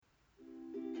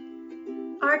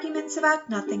Arguments About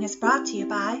Nothing is brought to you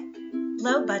by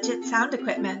Low Budget Sound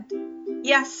Equipment.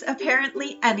 Yes,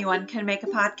 apparently anyone can make a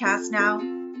podcast now.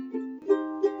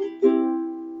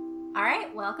 All right,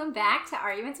 welcome back to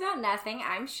Arguments About Nothing.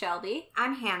 I'm Shelby.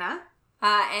 I'm Hannah.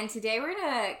 And today we're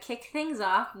going to kick things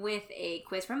off with a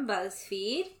quiz from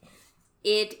BuzzFeed.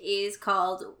 It is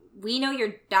called We Know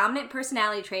Your Dominant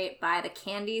Personality Trait by the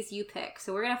Candies You Pick.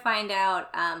 So we're going to find out,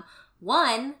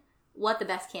 one, what the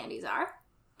best candies are,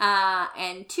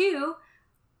 and two,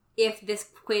 if this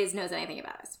quiz knows anything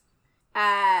about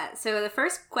us. So the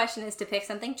first question is to pick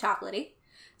something chocolatey.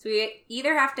 So we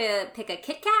either have to pick a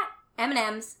Kit Kat,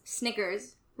 M&M's,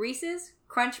 Snickers, Reese's,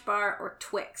 Crunch Bar, or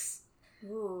Twix.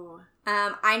 Ooh.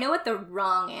 I know what the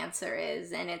wrong answer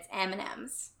is, and it's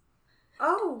M&M's.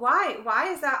 Oh, why? Why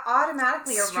is that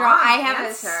automatically a wrong I have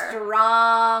answer? a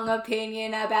strong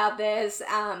opinion about this.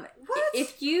 What?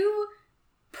 If you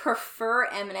prefer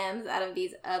M&M's out of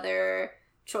these other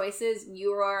choices,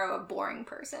 you are a boring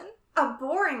person. A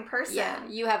boring person? Yeah,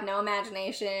 you have no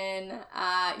imagination.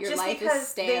 Your Just life because is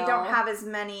stale. they don't have as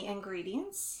many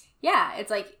ingredients? Yeah,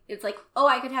 it's like, oh,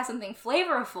 I could have something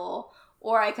flavorful,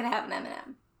 or I could have an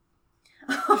M&M.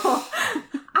 Oh,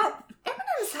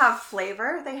 M&M's have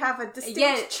flavor. They have a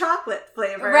distinct chocolate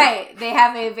flavor. Right. They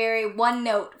have a very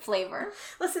one-note flavor.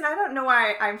 Listen, I don't know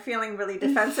why I'm feeling really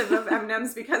defensive of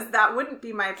M&M's because that wouldn't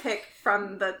be my pick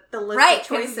from the list of choices. Right,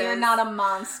 because you're not a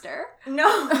monster.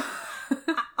 No.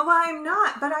 Well, I'm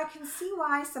not, but I can see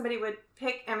why somebody would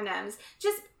pick M&M's.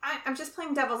 I'm just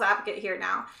playing devil's advocate here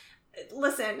now.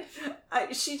 Listen,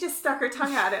 she just stuck her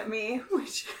tongue out at me,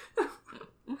 which...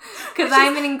 Because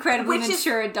I'm an incredibly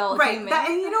mature adult human. Right,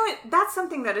 and you know what? That's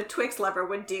something that a Twix lover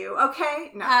would do,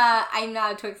 okay? No. I'm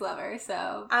not a Twix lover,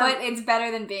 so... but it's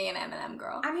better than being an M&M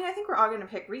girl. I mean, I think we're all going to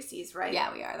pick Reese's, right?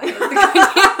 Yeah, we are. That is the correct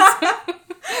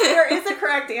answer. There is a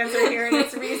correct answer here, and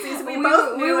it's Reese's. We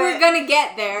both knew we were going to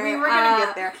get there. We were going to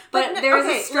get there. But there's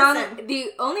okay, a strong... Listen.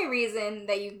 The only reason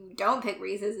that you don't pick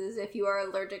Reese's is if you are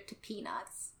allergic to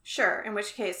peanuts. Sure, in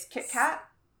which case, Kit Kat?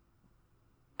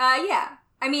 Yeah.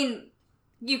 I mean...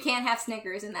 You can't have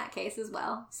Snickers in that case as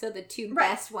well. So the two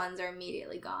best ones are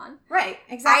immediately gone. Right,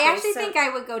 exactly. I actually think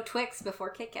I would go Twix before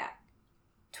Kit Kat.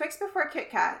 Twix before Kit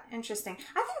Kat. Interesting.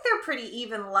 I think they're pretty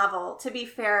even level. To be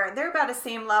fair, they're about the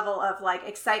same level of, like,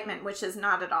 excitement, which is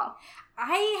not at all.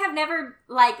 I have never,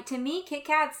 like, to me, Kit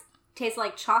Kats taste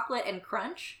like chocolate and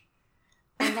crunch.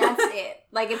 And that's it.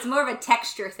 Like, it's more of a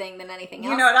texture thing than anything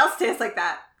else. You know what else tastes like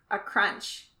that? A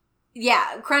crunch.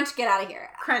 Yeah, Crunch, get out of here.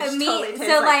 Crunch totally tastes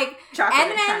so like chocolate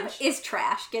M&M and crunch. is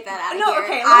trash. Get that out of No, here.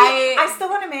 okay. I still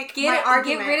want to make my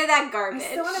argument. Get rid of that garbage.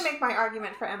 I still want to make my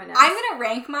argument for M&M. I'm going to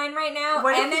rank mine right now.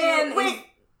 M&M is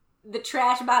the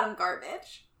trash bottom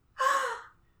garbage.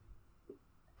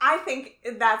 I think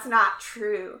that's not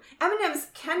true. M&M's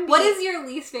can be... What is your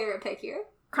least favorite pick here?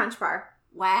 Crunch Bar.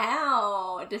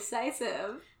 Wow,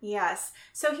 decisive. Yes.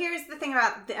 So here's the thing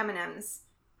about the M&M's.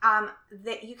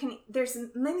 That you can, there's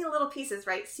many little pieces,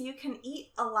 right? So you can eat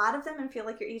a lot of them and feel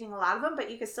like you're eating a lot of them, but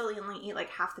you could still only eat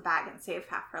like half the bag and save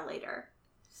half for later.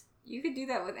 You could do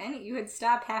that with you could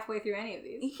stop halfway through any of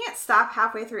these. You can't stop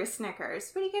halfway through a Snickers.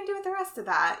 What are you going to do with the rest of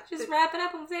that? Just wrap it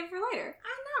up and save it for later.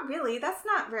 Not really. That's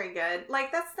not very good.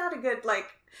 Like, that's not a good, like,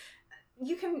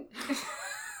 you can... it's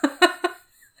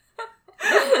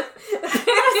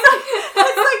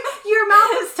like your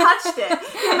mouth has touched it.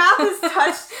 Your mouth has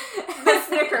touched the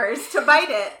Snickers to bite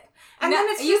it. And then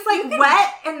it's just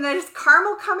wet and there's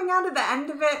caramel coming out of the end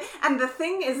of it and the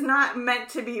thing is not meant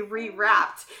to be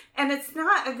rewrapped. And it's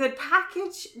not a good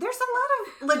package. There's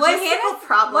a lot of logistical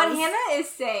problems. What Hannah is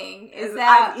saying is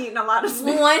that I've eaten a lot of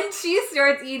Snickers. Once she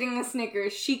starts eating a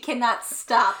Snickers, she cannot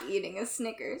stop eating a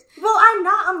Snickers. Well, I'm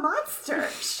not a monster,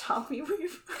 shall we?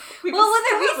 We've well, with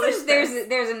a Reese's,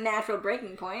 there's a natural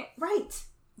breaking point. Right.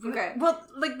 Okay. Well,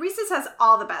 like, Reese's has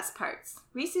all the best parts.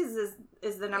 Reese's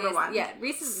is the number one. Yeah,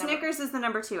 Reese's Snickers is the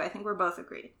number two. I think we're both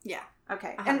agreed. Yeah.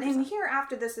 Okay. And here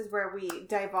after this is where we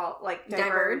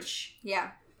diverge. Yeah.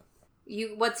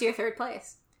 What's your third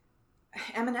place?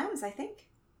 M&M's, I think.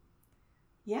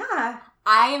 Yeah.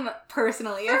 I'm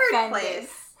personally offended.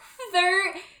 Place.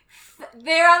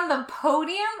 They're on the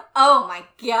podium? Oh my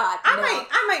god.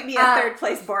 I might be a third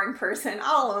place boring person.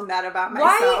 I'll own that about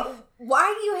myself.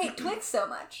 Why do you hate Twix so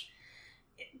much?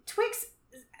 Twix,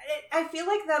 I feel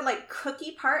like that like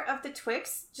cookie part of the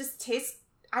Twix just tastes,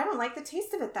 I don't like the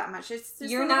taste of it that much. It's just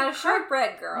You're not a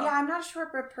shortbread girl. Yeah, I'm not a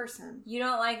shortbread person. You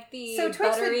don't like the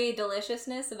buttery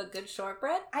deliciousness of a good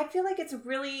shortbread? I feel like it's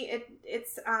really,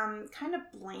 it's kind of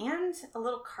bland, a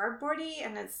little cardboardy,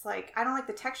 and it's like, I don't like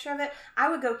the texture of it. I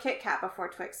would go Kit Kat before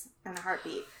Twix in a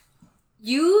heartbeat.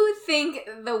 You think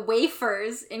the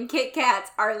wafers in Kit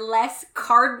Kats are less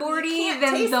cardboardy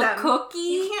than the cookie?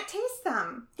 You can't taste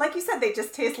them. Like you said, they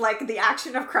just taste like the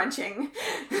action of crunching.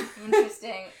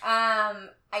 Interesting.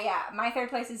 Yeah, my third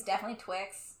place is definitely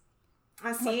Twix.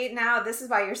 See, now this is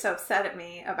why you're so upset at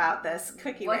me about this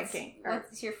cookie ranking.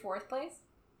 What's your fourth place?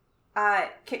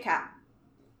 Kit Kat.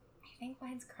 I think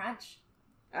mine's Crunch.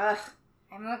 Ugh.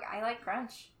 I like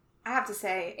Crunch. I have to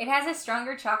say, it has a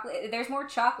stronger chocolate. There's more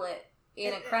chocolate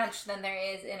in a Crunch than there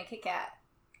is in a Kit Kat.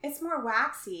 It's more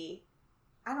waxy.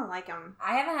 I don't like them.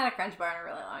 I haven't had a Crunch bar in a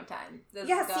really long time.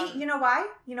 See, you know why?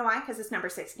 Because it's number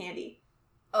 6 candy.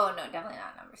 Oh, no, definitely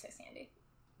not number 6 candy.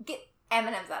 Get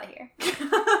M&M's out of here.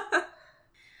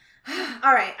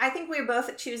 All right, I think we're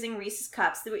both choosing Reese's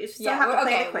Cups. We still have to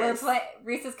play the quiz.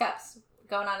 Reese's Cups.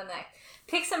 Going on to the next.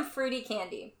 Pick some fruity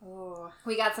candy. Ooh.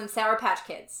 We got some Sour Patch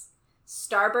Kids.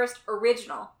 Starburst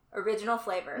Original. Original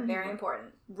flavor. Mm-hmm. Very important.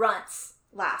 Runts.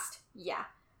 Last. Yeah.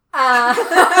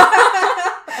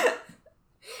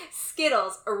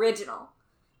 Skittles Original.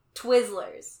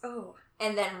 Twizzlers. Oh.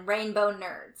 And then Rainbow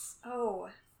Nerds. Oh.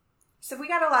 So we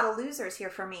got a lot of losers here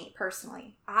for me,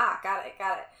 personally. Got it.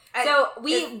 So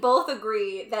we both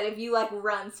agree that if you like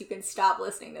runts, you can stop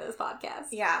listening to this podcast.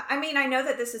 Yeah. I mean, I know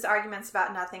that this is arguments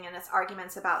about nothing and it's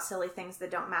arguments about silly things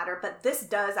that don't matter, but this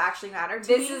does actually matter to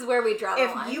me. This is where we draw the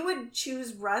line. If you would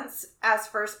choose runts as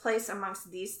first place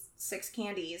amongst these 6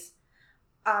 candies,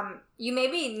 you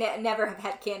maybe never have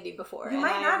had candy before. You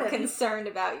might not have. Concerned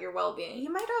about your well-being.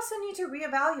 You might also need to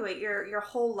reevaluate your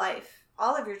whole life,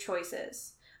 all of your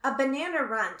choices. A banana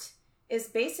runt is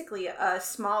basically a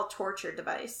small torture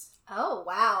device. Oh,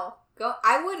 wow.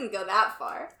 I wouldn't go that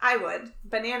far. I would.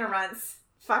 Banana runts.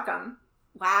 Fuck them.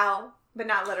 Wow. But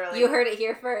not literally. You heard it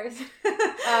here first.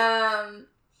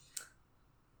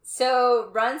 So,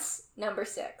 runts, number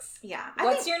 6. Yeah.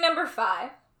 What's your number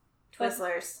 5?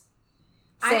 Twizzlers.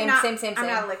 Same. I'm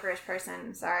not a licorice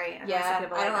person. Sorry. I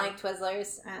don't like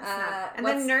Twizzlers. And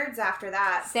then Nerds after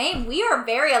that. Same. We are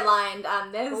very aligned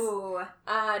on this. Ooh.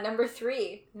 Number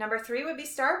 3. Number 3 would be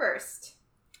Starburst.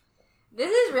 This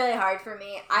is really hard for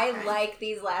me. Okay. I like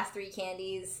these last 3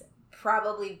 candies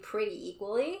probably pretty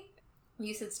equally.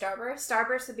 You said Starburst?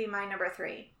 Starburst would be my number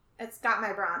 3. It's got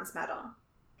my bronze medal.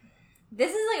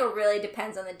 This is like, it really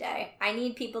depends on the day. I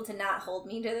need people to not hold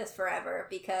me to this forever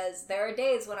because there are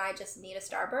days when I just need a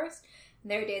Starburst.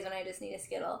 And there are days when I just need a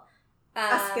Skittle.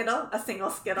 A Skittle? A single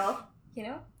Skittle? You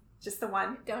know? Just the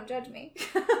one? Don't judge me.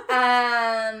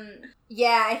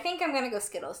 Yeah, I think I'm going to go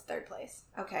Skittles 3rd place.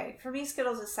 Okay. For me,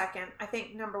 Skittles is 2nd. I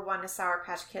think number 1 is Sour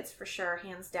Patch Kids for sure,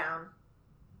 hands down.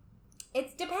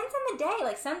 It depends on the day.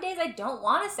 Like, some days I don't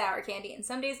want a sour candy, and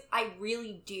some days I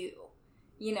really do.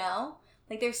 You know?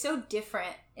 Like, they're so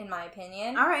different, in my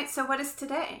opinion. All right, so what is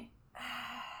today?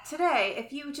 Today,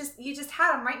 if you just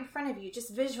had them right in front of you,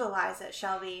 just visualize it,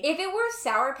 Shelby. If it were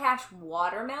Sour Patch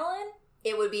Watermelon,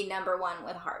 it would be number 1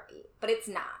 with a heartbeat. But it's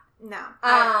not. No,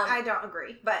 I don't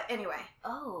agree. But anyway.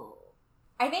 Oh.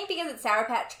 I think because it's Sour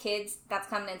Patch Kids, that's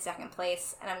coming in 2nd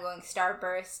place, and I'm going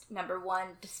Starburst, number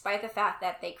 1, despite the fact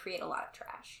that they create a lot of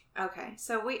trash. Okay,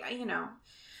 so we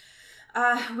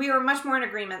were much more in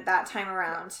agreement that time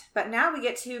around. But now we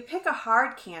get to pick a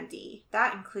hard candy.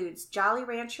 That includes Jolly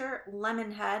Rancher,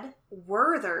 Lemonhead,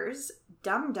 Werther's,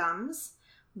 Dum Dums,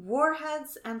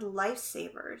 Warheads, and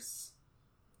Lifesavers.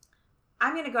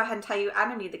 I'm going to go ahead and tell you, I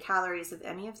don't need the calories of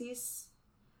any of these.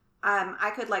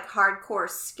 I could hardcore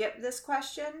skip this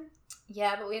question.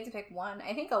 Yeah, but we have to pick one.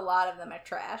 I think a lot of them are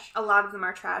trash. A lot of them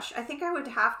are trash. I think I would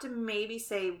have to maybe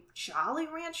say Jolly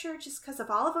Rancher just because of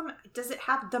all of them. Does it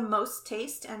have the most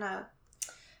taste and a...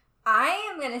 I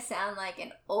am going to sound like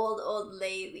an old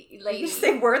lady. You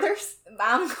say Werther's?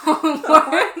 I'm going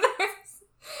Werther's.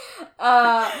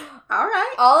 All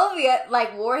right. All of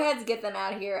the, Warheads, get them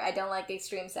out here. I don't like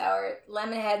Extreme Sour.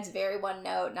 Lemonhead's very one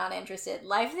note, not interested.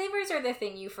 Lifesavers are the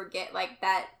thing you forget,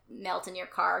 that melt in your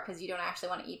car because you don't actually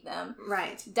want to eat them.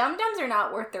 Right. Dum Dums are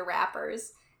not worth their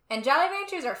wrappers. And Jolly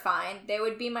Ranchers are fine. They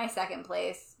would be my 2nd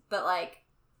place. But,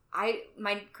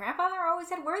 my grandfather always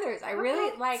had Werther's. I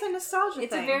really like... It's a nostalgia thing.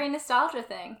 It's a very nostalgia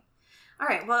thing. All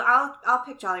right, well, I'll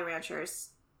pick Jolly Ranchers.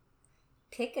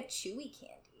 Pick a chewy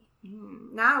candy.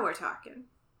 Now we're talking.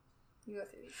 You go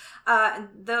through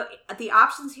these. The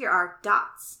options here are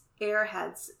Dots,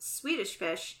 Airheads, Swedish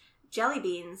Fish, Jelly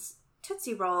Beans,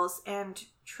 Tootsie Rolls, and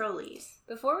Trolleys.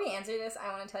 Before we answer this,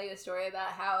 I want to tell you a story about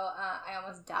how I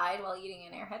almost died while eating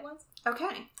an Airhead once.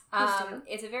 Okay.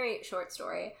 It's a very short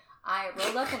story. I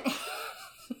rolled up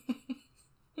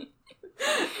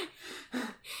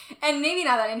and maybe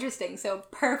not that interesting, so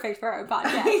perfect for our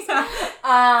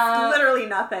podcast. Literally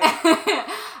nothing.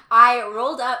 I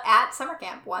rolled up at summer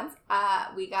camp once.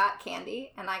 We got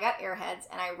candy, and I got Airheads,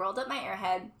 and I rolled up my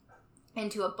Airhead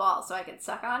into a ball so I could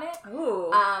suck on it.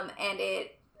 Ooh. And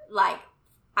it, like,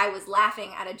 I was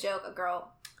laughing at a joke a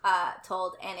girl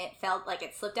told, and it felt like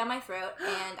it slipped down my throat,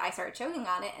 and I started choking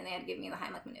on it, and they had to give me the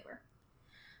Heimlich maneuver.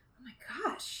 Oh my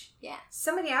gosh. Yeah.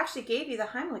 Somebody actually gave you the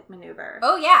Heimlich maneuver.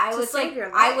 Oh yeah, to save your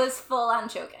life. I was full on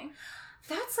choking.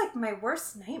 That's like my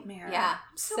worst nightmare. Yeah.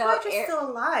 I'm so glad you're still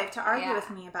alive to argue yeah. with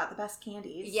me about the best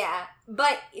candies. Yeah.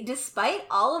 But despite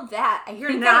all of that,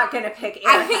 you're not going to pick Airhead.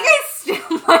 I think I still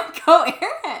might go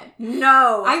Airhead.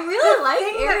 No. I really like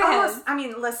Airhead. I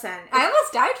mean, listen. I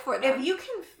almost died for them. If you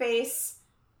can face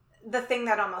the thing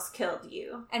that almost killed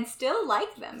you. And still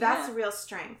like them. That's real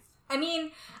strength. I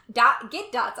mean,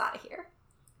 get Dots out of here.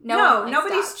 No,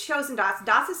 nobody's chosen Dots.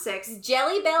 Dots is 6.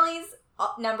 Jelly Bellies,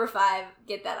 number 5.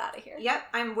 Get that out of here. Yep,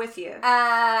 I'm with you. Then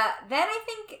I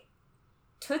think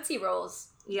Tootsie Rolls.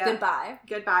 Yeah. Goodbye.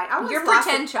 Your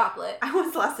pretend chocolate. I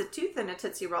once lost a tooth in a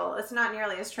Tootsie Roll. It's not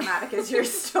nearly as traumatic as your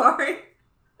story.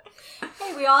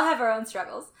 Hey, we all have our own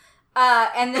struggles.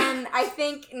 And then I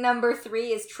think number 3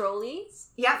 is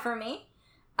Trolleys. Yeah. For me.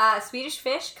 Swedish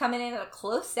Fish coming in at a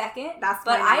close second. But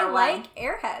I like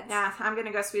Airheads. Yeah, I'm going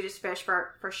to go Swedish Fish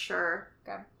for sure.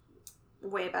 Okay.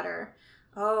 Way better.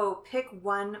 Oh, pick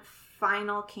one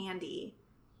final candy.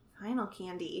 Final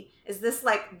candy. Is this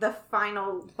like the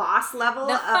final boss level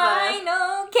the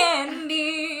final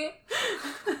candy.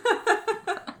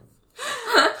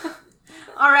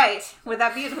 All right. With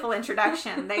that beautiful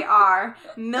introduction, they are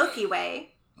Milky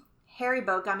Way,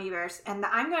 Haribo gummy bears, and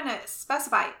I'm going to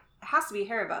specify it has to be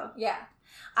Haribo. Yeah.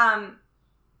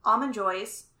 Almond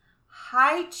Joys,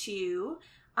 Hi Chew.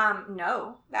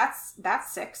 No, that's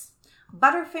 6.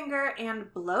 Butterfinger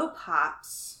and Blow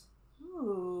Pops.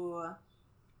 Ooh.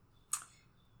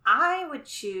 I would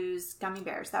choose gummy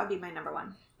bears. That would be my number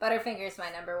 1. Butterfinger's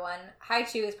my number 1. Hi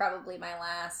Chew is probably my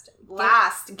last.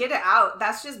 Get it out.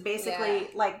 That's just basically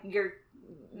like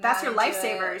that's your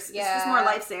lifesavers. Yeah. It's just more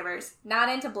lifesavers. Not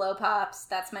into Blow Pops.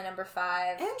 That's my number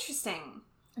 5. Interesting.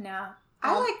 No.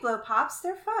 I like Blow Pops.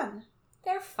 They're fun.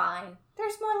 They're fine.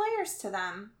 There's more layers to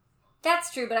them.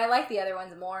 That's true, but I like the other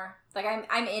ones more. Like,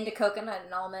 I'm into coconut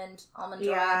and almond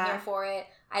joy. I'm here for it.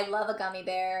 I love a gummy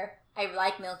bear. I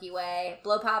like Milky Way.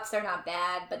 Blow Pops, they're not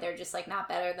bad, but they're just, like, not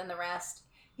better than the rest.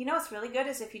 You know what's really good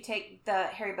is if you take the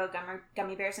Haribo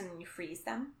gummy bears and you freeze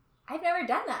them. I've never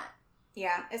done that.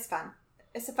 Yeah, it's fun.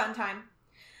 It's a fun time.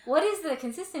 What is the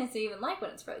consistency even like when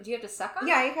it's frozen? Do you have to suck on it?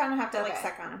 Yeah, you kind of have to,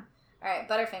 suck on them. All right,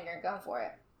 Butterfinger, going for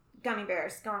it. Gummy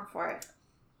bears, going for it.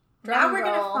 Now we're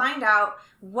going to find out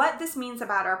what this means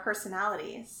about our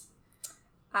personalities.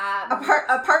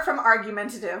 Apart from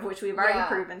argumentative, which we've already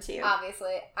proven to you.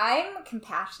 Obviously. I'm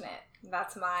compassionate.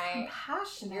 That's my...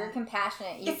 Compassionate? You're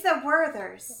compassionate. It's the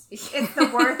Werthers. It's the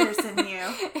Werthers in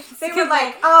you. They were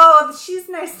like, oh, she's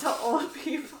nice to old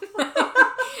people.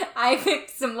 I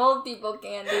picked some old people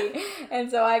candy, and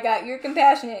so I got, you're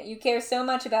compassionate. You care so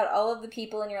much about all of the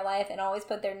people in your life and always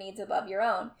put their needs above your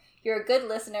own. You're a good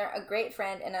listener, a great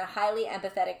friend, and a highly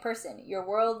empathetic person.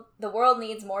 The world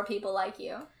needs more people like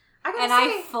you.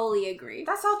 I fully agree.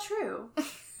 That's all true.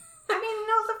 I mean,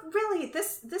 no, really,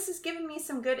 this has given me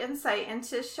some good insight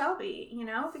into Shelby,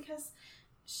 because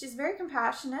she's very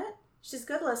compassionate. She's a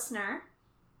good listener.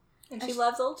 And she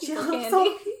loves old people candy. She loves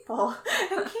old people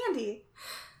and candy.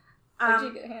 What'd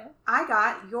you get, Hannah? I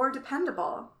got You're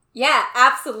Dependable. Yeah,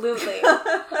 absolutely.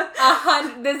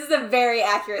 This is a very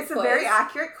accurate quiz. It's a very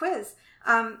accurate quiz.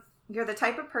 You're the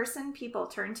type of person people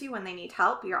turn to when they need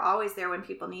help. You're always there when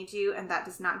people need you, and that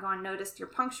does not go unnoticed. You're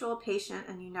punctual, patient,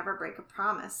 and you never break a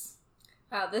promise.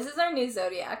 Wow, this is our new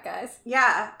Zodiac, guys.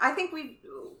 Yeah, I think we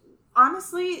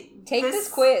honestly... Take this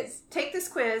quiz. Take this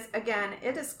quiz. Again,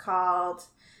 it is called...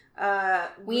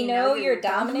 We know your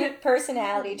dominant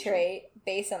personality trait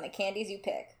based on the candies you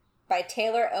pick. By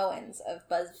Taylor Owens of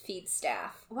BuzzFeed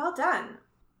staff. Well done.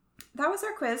 That was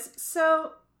our quiz.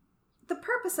 So... the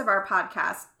purpose of our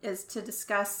podcast is to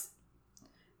discuss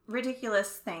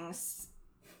ridiculous things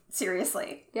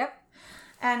seriously. Yep.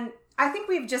 And I think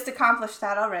we've just accomplished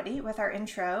that already with our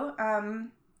intro.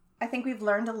 I think we've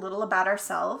learned a little about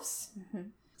ourselves. Mm-hmm.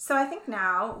 So I think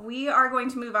now we are going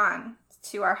to move on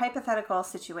to our hypothetical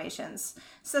situations.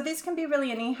 So these can be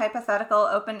really any hypothetical,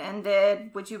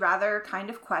 open-ended, would you rather kind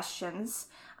of questions.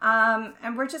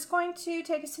 And we're just going to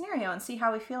take a scenario and see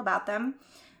how we feel about them.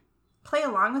 Play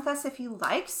along with us if you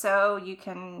like, so you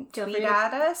can tweet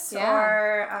at us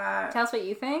or... tell us what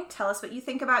you think. Tell us what you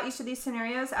think about each of these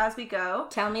scenarios as we go.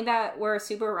 Tell me that we're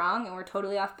super wrong and we're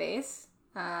totally off base.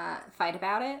 Fight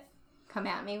about it. Come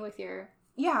at me with your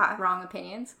wrong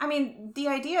opinions. I mean, the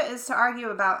idea is to argue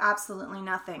about absolutely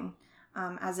nothing,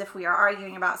 as if we are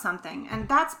arguing about something. And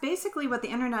that's basically what the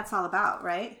internet's all about,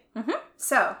 right? Mm-hmm.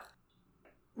 So,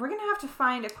 we're going to have to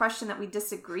find a question that we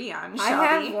disagree on, shall we?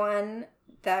 I have one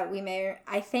that we may...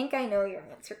 I think I know your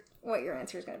answer, what your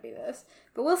answer is going to be to this.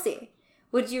 But we'll see.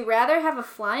 Would you rather have a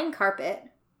flying carpet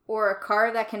or a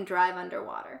car that can drive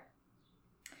underwater?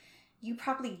 You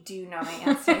probably do know my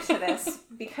answer to this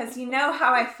because you know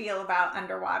how I feel about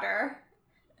underwater.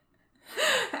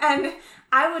 And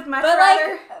I would much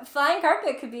rather... Like, flying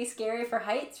carpet could be scary for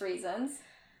heights reasons.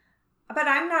 But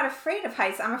I'm not afraid of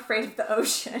heights. I'm afraid of the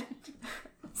ocean.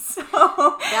 So...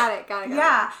 Got it.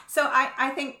 Yeah. So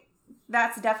I think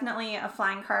that's definitely a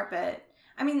flying carpet.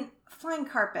 I mean, flying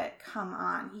carpet, come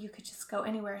on. You could just go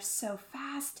anywhere so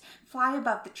fast, fly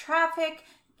above the traffic.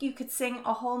 You could sing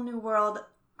A Whole New World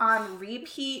on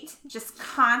repeat, just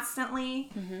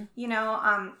constantly. Mm-hmm. You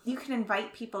know, you can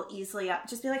invite people easily up.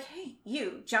 Just be like, hey,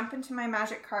 you, jump into my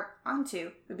magic carpet.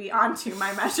 Onto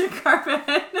my magic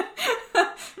carpet.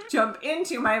 Jump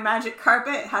into my magic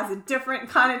carpet. It has a different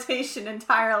connotation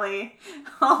entirely.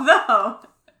 Although,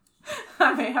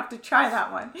 I may have to try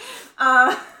that one.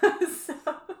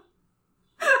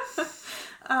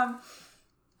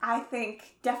 I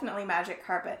think definitely magic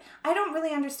carpet. I don't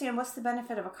really understand what's the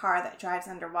benefit of a car that drives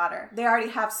underwater. They already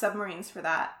have submarines for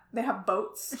that. They have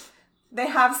boats. They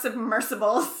have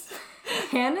submersibles.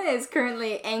 Hannah is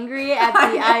currently angry at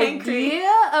the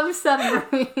idea of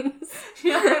submarines.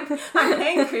 I'm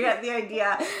angry at the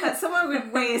idea that someone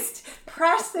would waste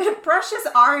precious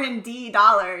R&D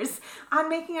dollars on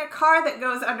making a car that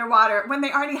goes underwater when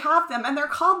they already have them and they're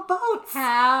called boats.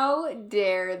 How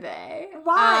dare they?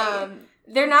 Why?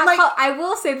 They're not called... I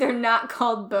will say they're not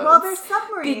called boats. Well, they're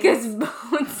submarines. Because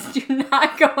boats do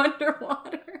not go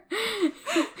underwater.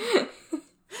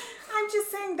 I'm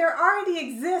just saying there already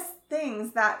exist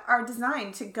things that are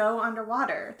designed to go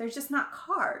underwater. They're just not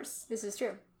cars. This is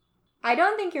true. I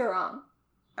don't think you're wrong.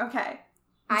 Okay.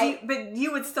 But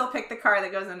you would still pick the car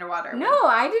that goes underwater. No,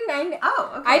 I didn't.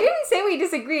 Okay. I didn't say we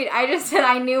disagreed. I just said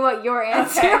I knew what your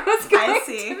answer was going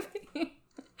to be.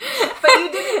 But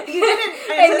you didn't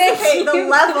anticipate the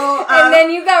level of... And then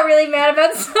you got really mad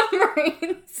about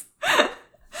submarines.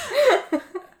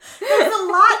 There's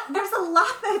a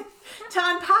lot to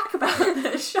unpack about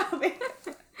this, shall we?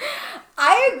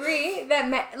 I agree that,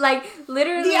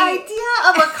 literally... The idea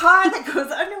of a car that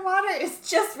goes underwater is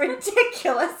just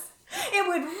ridiculous. It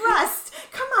would rust.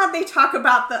 Come on, they talk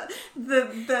about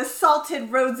the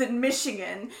salted roads in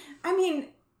Michigan. I mean,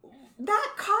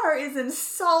 that car is in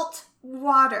salt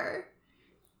water.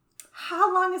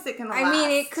 How long is it going to last? I mean,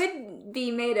 it could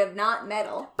be made of not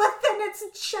metal. But then it's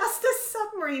just a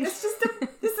submarine. It's just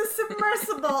it's a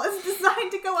submersible. It's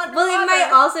designed to go underwater. Well, it might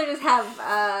also just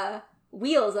have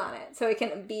wheels on it, so it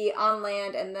can be on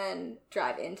land and then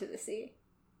drive into the sea.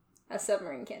 A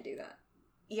submarine can't do that.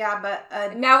 Yeah,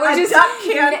 but now we're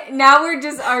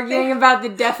just arguing about the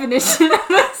definition of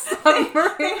a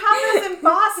submarine. They have this in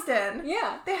Boston.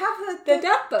 Yeah, they have the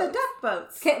duck boats. The duck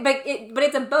boats. But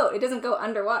it's a boat. It doesn't go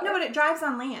underwater. No, but it drives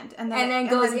on land and then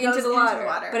goes into the water.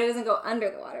 But it doesn't go under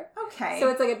the water. Okay, so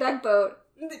it's like a duck boat.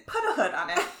 Put a hood on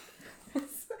it.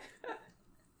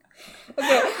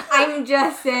 Okay, I'm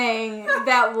just saying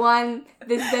that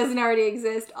this doesn't already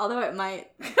exist, although it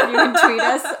might. You can tweet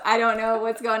us. I don't know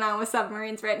what's going on with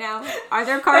submarines right now. Are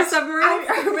there submarines?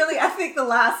 I think the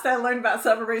last I learned about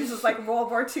submarines was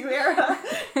World War II era.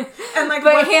 And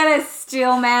but Hannah's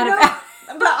still mad about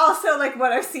it. But also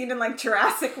what I've seen in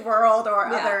Jurassic World or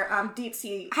other deep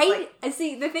sea.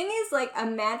 See, the thing is a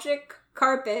magic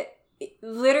carpet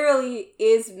literally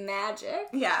is magic.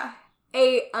 Yeah.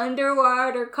 A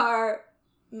underwater car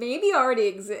maybe already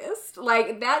exists.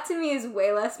 That to me is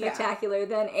way less spectacular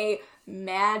than a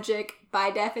magic, by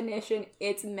definition,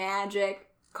 it's magic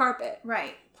carpet.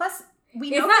 Right. Plus,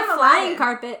 we know it's not flying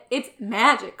carpet, it's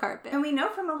magic carpet. And we know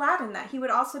from Aladdin that he would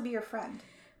also be your friend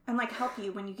and help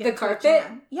you when you get the into carpet. A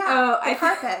jam. Yeah, the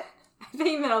carpet. I think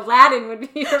you meant Aladdin would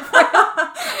be your friend.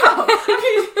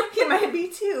 He might be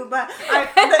too, but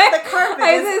the carpet.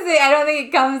 I was going to say, I don't think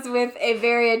it comes with a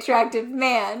very attractive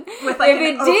man. With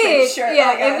an open shirt.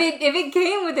 Yeah, if it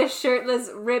came with a shirtless,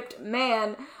 ripped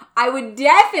man, I would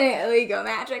definitely go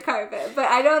magic carpet. But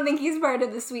I don't think he's part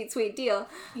of the sweet, sweet deal.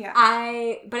 Yeah.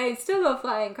 But I'd still go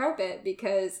flying carpet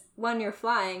because when you're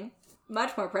flying,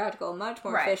 much more practical, much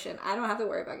more efficient. I don't have to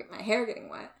worry about my hair getting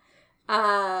wet.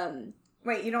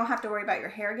 Wait, you don't have to worry about your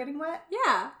hair getting wet?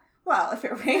 Yeah. Well, if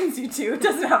it rains, you do. It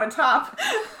doesn't have a top.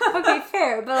 Okay,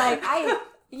 fair. But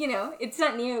it's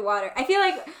not near the water. I feel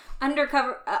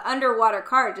underwater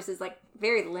car just is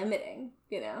very limiting,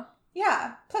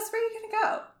 Yeah. Plus, where are you going to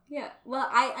go? Yeah. Well,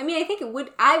 I mean,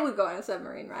 I would go on a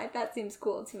submarine ride. That seems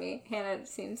cool to me. Hannah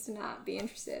seems to not be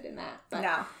interested in that. But.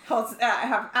 No. I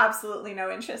have absolutely no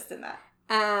interest in that.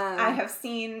 I have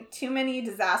seen too many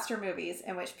disaster movies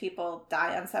in which people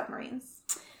die on submarines.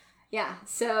 Yeah,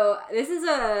 so this is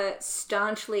a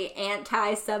staunchly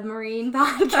anti-submarine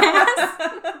podcast.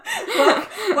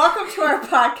 Welcome to our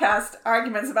podcast,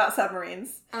 Arguments About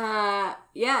Submarines.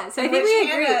 Yeah, so I think we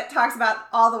agree. Hannah talks about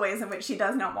all the ways in which she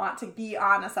does not want to be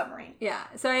on a submarine. Yeah,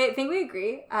 so I think we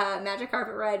agree. Magic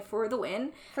carpet ride for the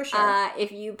win. For sure.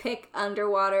 If you pick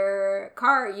underwater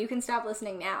car, you can stop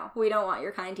listening now. We don't want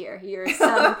your kind here.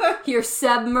 You're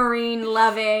submarine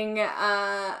loving.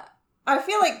 I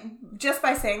feel like just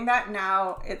by saying that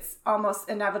now, it's almost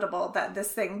inevitable that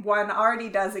this thing, one, already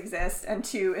does exist, and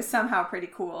two, is somehow pretty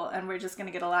cool, and we're just going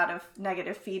to get a lot of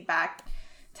negative feedback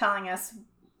telling us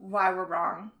why we're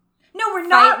wrong. No, we're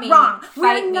not wrong.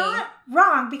 We're not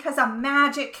wrong because a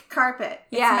magic carpet.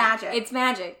 It's magic. It's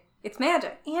magic. It's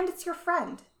magic. And it's your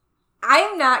friend. I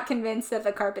am not convinced that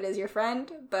the carpet is your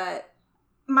friend, but...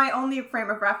 My only frame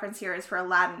of reference here is for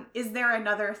Aladdin. Is there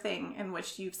another thing in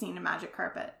which you've seen a magic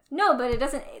carpet? No, but it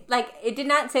doesn't, it did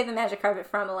not say the magic carpet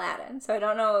from Aladdin, so I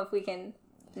don't know if we can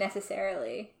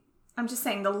necessarily... I'm just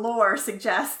saying the lore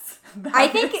suggests that I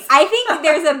think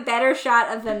there's a better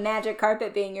shot of the magic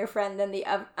carpet being your friend than the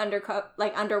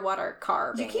underwater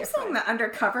car being your friend. You keep saying the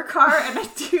undercover car, and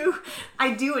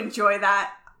I do enjoy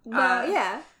that. Well,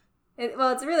 yeah.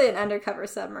 It's really an undercover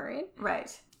submarine.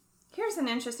 Right. Here's an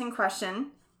interesting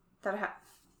question that I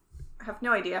have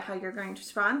no idea how you're going to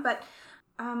respond, but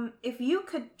if you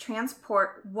could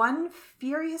transport one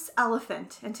furious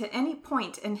elephant into any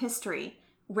point in history,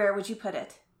 where would you put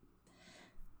it?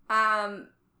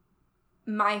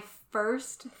 My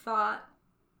first thought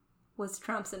was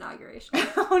Trump's inauguration.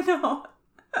 Oh no.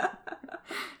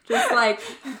 Just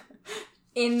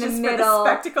in the middle. For the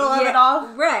spectacle of it all?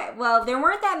 Right. Well, there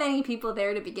weren't that many people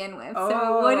there to begin with,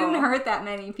 so it wouldn't hurt that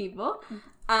many people.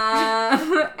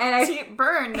 And Cheap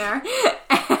burn there.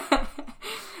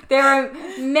 There were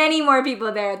many more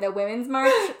people there at the Women's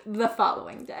March the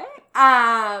following day.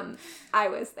 I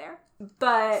was there.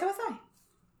 But so was I.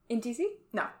 In DC?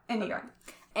 No, in New York.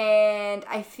 And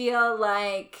I feel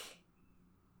like,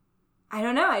 I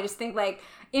don't know, I just think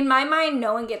in my mind,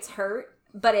 no one gets hurt,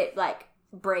 but it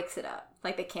breaks it up.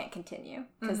 They can't continue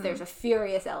because there's a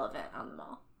furious elephant on the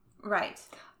mall. Right.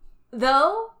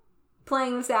 Though,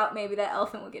 playing this out, maybe that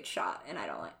elephant would get shot, and I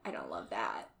don't love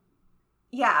that.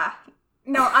 Yeah.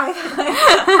 No, I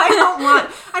don't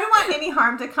want any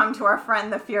harm to come to our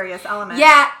friend, the furious element.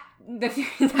 Yeah, the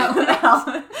furious element.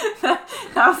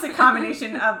 That was the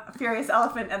combination of furious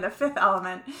elephant and the fifth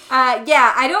element.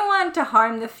 Yeah, I don't want to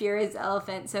harm the furious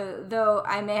elephant, so though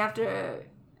I may have to...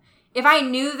 If I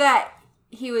knew that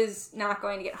he was not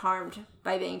going to get harmed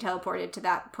by being teleported to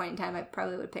that point in time, I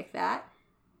probably would pick that.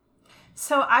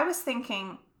 So I was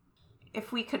thinking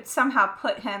if we could somehow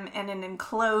put him in an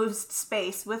enclosed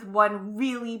space with one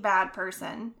really bad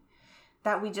person,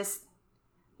 that we just,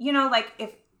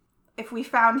 if we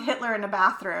found Hitler in a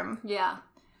bathroom. Yeah.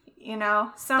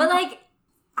 But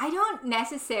I don't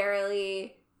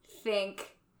necessarily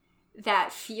think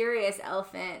that furious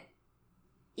elephant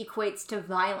equates to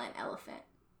violent elephant.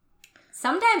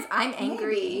 Sometimes I'm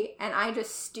angry and I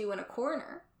just stew in a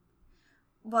corner.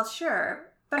 Well, sure.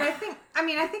 But I think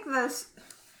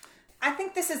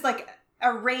this is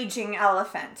a raging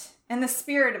elephant in the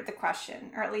spirit of the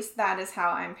question, or at least that is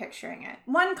how I'm picturing it.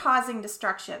 One causing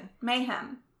destruction,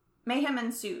 mayhem. Mayhem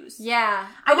ensues. Yeah.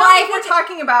 I don't think we're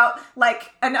talking about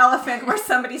an elephant where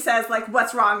somebody says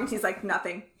what's wrong, and he's like,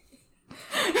 nothing.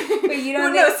 But you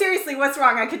don't no, seriously, what's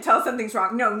wrong? I could tell something's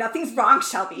wrong. No, nothing's wrong,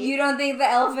 Shelby. You don't think the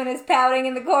elephant is pouting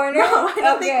in the corner? No, I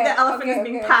don't think the elephant is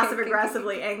being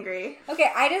passive-aggressively angry. Okay,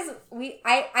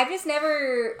 I've just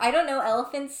never... I don't know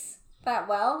elephants that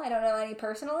well. I don't know any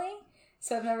personally.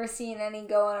 So I've never seen any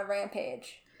go on a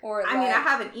rampage. I mean, I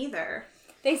haven't either.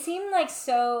 They seem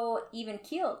so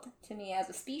even-keeled to me as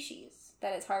a species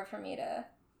that it's hard for me to...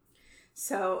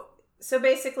 So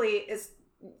basically,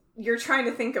 you're trying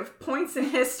to think of points in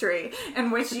history in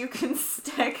which you can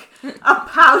stick a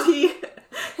pouty,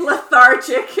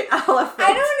 lethargic elephant.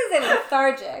 I don't want to say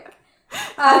lethargic.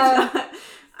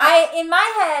 In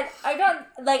my head, I don't,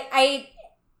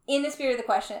 in the spirit of the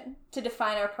question, to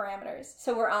define our parameters,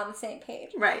 so we're on the same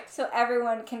page. Right. So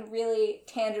everyone can really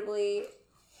tangibly,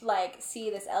 see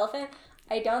this elephant.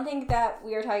 I don't think that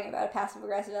we are talking about a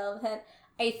passive-aggressive elephant.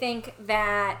 I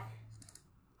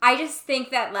just think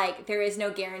that, there is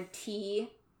no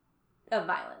guarantee of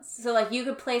violence. So, you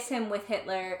could place him with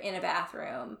Hitler in a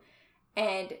bathroom,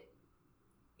 and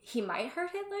he might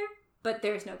hurt Hitler, but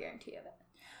there's no guarantee of it.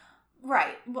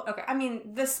 Right. Well, Okay. I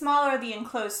mean, the smaller the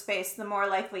enclosed space, the more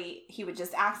likely he would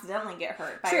just accidentally get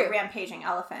hurt by a rampaging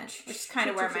elephant, which is kind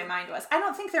of where my mind was. I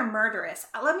don't think they're murderous.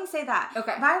 Let me say that.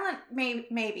 Okay. Violent,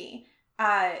 maybe.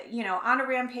 On a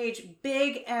rampage,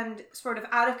 big and sort of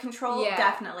out of control,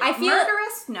 definitely. I feel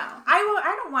murderous, no.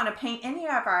 I don't want to paint any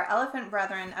of our elephant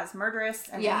brethren as murderous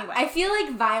in any way. I feel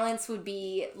like violence would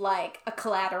be like a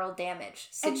collateral damage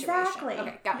situation. Exactly.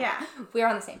 Okay, got it. Yeah. We're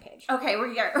on the same page. Okay,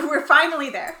 we're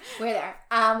finally there. We're there.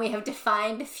 We have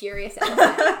defined furious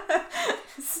elephant.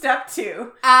 Step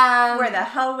 2. Where the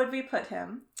hell would we put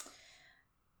him?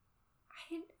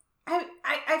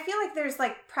 I feel like there's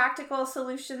like practical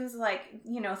solutions, like,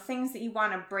 things that you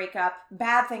want to break up,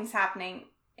 bad things happening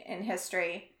in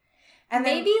history. And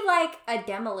maybe like a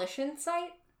demolition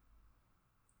site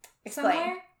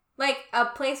somewhere. Like a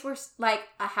place where like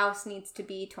a house needs to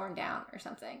be torn down or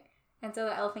something. And so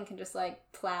the elephant can just like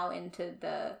plow into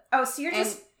the... Oh, so you're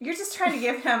just trying to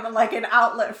give him like an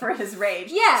outlet for his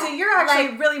rage. Yeah. So you're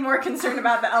actually really more concerned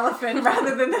about the elephant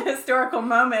rather than the historical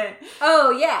moment. Oh,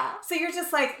 yeah. So you're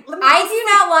just like... I do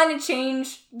not want to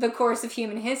change the course of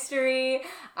human history.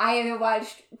 I have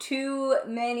watched too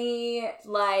many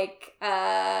like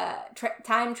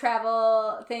time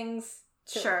travel things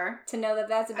to know that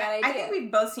that's a bad idea. I think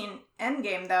we've both seen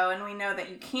Endgame, though, and we know that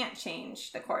you can't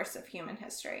change the course of human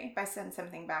history by sending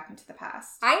something back into the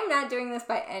past. I'm not doing this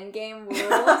by Endgame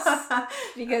rules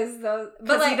because those...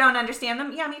 But like, you don't understand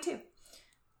them? Yeah, me too.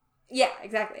 Yeah,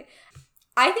 exactly.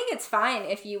 I think it's fine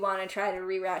if you want to try to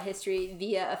reroute history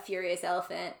via a furious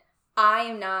elephant. I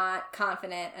am not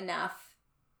confident enough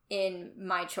in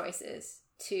my choices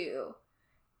to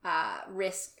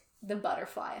risk the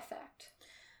butterfly effect.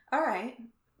 All right.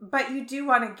 But you do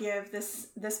want to give this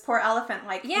poor elephant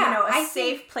a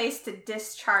safe place to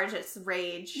discharge its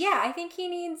rage. Yeah, I think he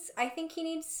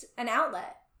needs an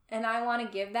outlet, and I want to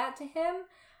give that to him.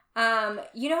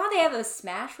 You know how they have those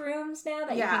smash rooms now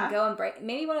that you can go and break?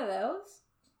 Maybe one of those.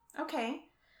 Okay.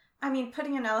 I mean,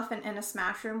 putting an elephant in a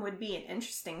smash room would be an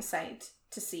interesting sight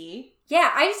to see. Yeah,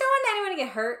 I just don't want anyone to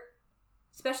get hurt,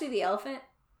 especially the elephant.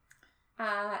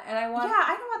 And I don't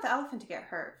want the elephant to get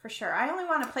hurt, for sure. I only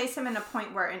want to place him in a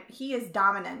point where he is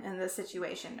dominant in the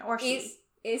situation, or she.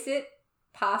 Is it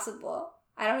possible?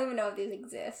 I don't even know if these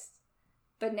exist,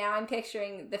 but now I'm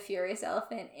picturing the furious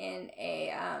elephant in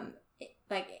a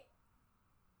like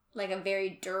a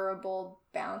very durable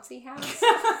bouncy house.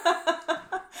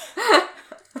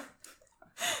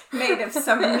 Made of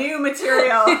some new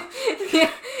material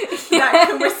that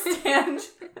can withstand...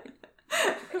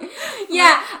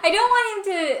 Yeah, I don't want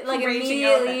him to like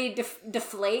immediately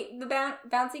deflate the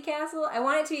bouncy castle. I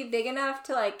want it to be big enough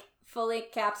to like fully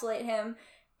encapsulate him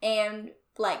and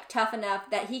like tough enough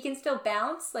that he can still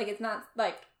bounce. Like it's not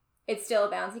like it's still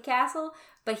a bouncy castle,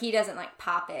 but he doesn't like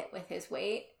pop it with his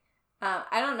weight.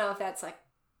 I don't know if that's like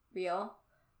real,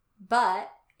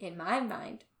 but in my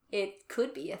mind, it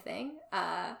could be a thing.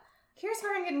 Here's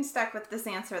where I'm getting stuck with this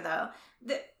answer, though.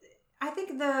 I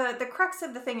think the crux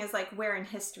of the thing is like where in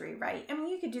history, right? I mean,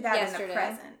 you could do that in the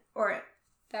present, or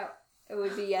it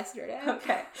would be yesterday.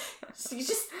 Okay, so you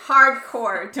just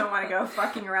hardcore don't want to go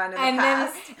fucking around in the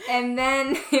past. And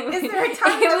then is there a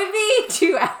time? It would be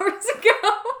 2 hours ago.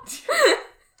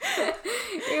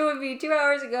 It would be 2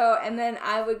 hours ago, and then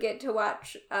I would get to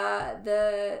watch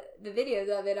the videos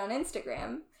of it on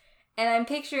Instagram. And I'm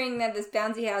picturing that this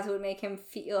bouncy house would make him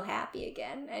feel happy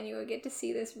again, and you would get to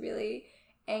see this really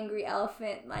angry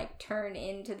elephant like turn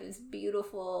into this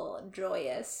beautiful,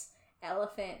 joyous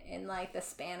elephant in like the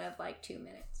span of like 2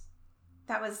 minutes.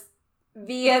 That was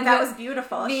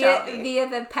beautiful. Via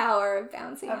the power of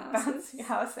bouncy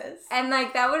houses. And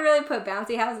like that would really put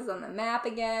bouncy houses on the map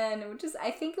again.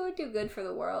 I think it would do good for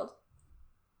the world.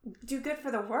 Do good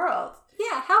for the world?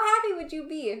 Yeah. How happy would you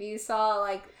be if you saw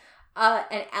like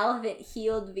an elephant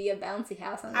healed via bouncy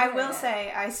house on the internet? Will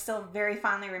say I still very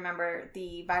fondly remember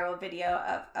the viral video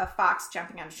of a fox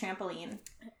jumping on a trampoline.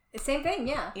 Same thing,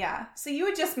 yeah. Yeah. So you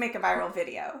would just make a viral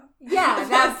video. Yeah,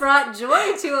 that brought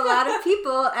joy to a lot of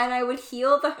people, and I would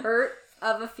heal the hurt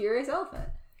of a furious elephant.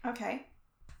 Okay.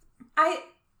 I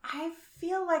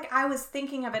feel like I was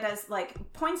thinking of it as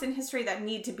like points in history that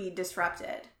need to be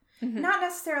disrupted. Mm-hmm. Not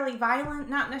necessarily violent,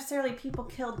 not necessarily people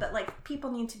killed, but like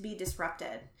people need to be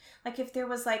disrupted. Like if there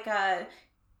was like a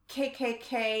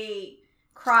KKK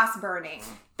cross burning.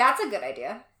 That's a good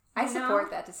idea. I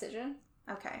support that decision.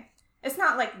 Okay. It's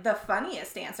not like the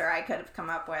funniest answer I could have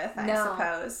come up with, I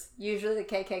suppose. Usually the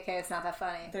KKK is not that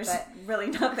funny. There's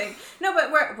really nothing. No,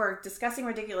 but we're discussing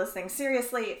ridiculous things.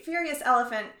 Seriously, furious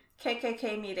elephant,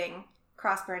 KKK meeting,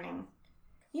 cross burning.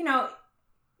 You know,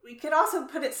 we could also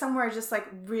put it somewhere just like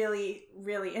really,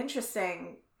 really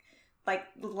interesting, like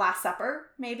Last Supper,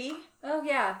 maybe. Oh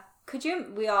yeah.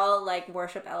 We all like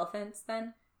worship elephants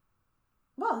then?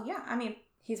 Well, yeah. I mean,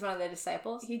 he's one of the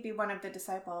disciples. He'd be one of the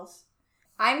disciples.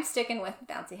 I'm sticking with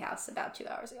Bouncy House about 2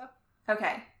 hours ago.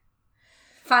 Okay.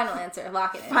 Final answer.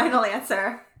 Lock it in. Final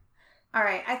answer. All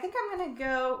right. I think I'm going to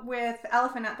go with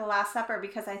Elephant at the Last Supper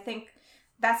because I think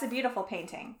that's a beautiful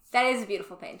painting. That is a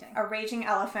beautiful painting. A raging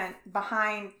elephant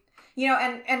behind,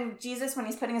 and Jesus, when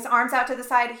he's putting his arms out to the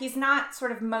side, he's not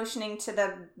sort of motioning to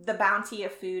the bounty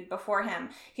of food before him.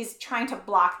 He's trying to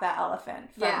block that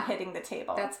elephant from hitting the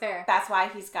table. That's fair. That's why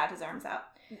he's got his arms out.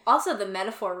 Also, the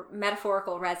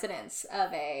metaphorical resonance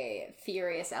of a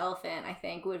furious elephant, I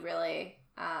think, would really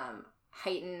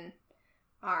heighten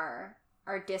our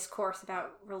discourse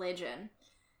about religion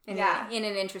in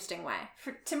an interesting way.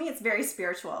 To me, it's very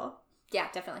spiritual. Yeah,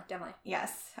 definitely.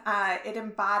 Yes. It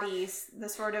embodies the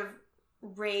sort of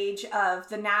rage of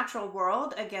the natural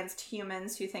world against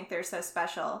humans who think they're so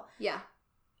special. Yeah.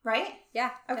 Right? Yeah.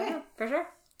 Okay. Definitely. For sure.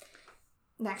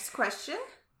 Next question.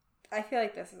 I feel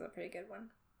like this is a pretty good one.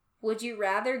 Would you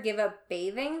rather give up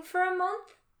bathing for a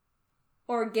month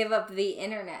or give up the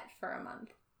internet for a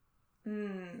month?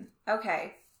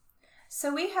 Okay.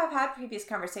 So we have had previous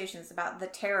conversations about the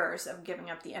terrors of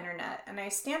giving up the internet, and I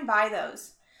stand by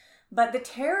those. But the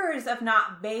terrors of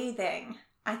not bathing,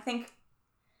 I think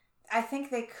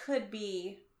they could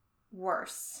be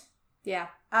worse. Yeah.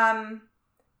 I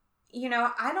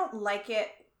don't like it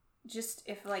just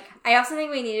if like... I also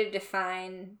think we need to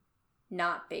define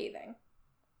not bathing.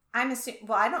 I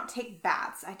don't take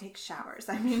baths. I take showers.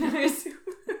 I mean, I assume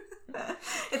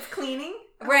it's cleaning.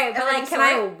 Right, but like, can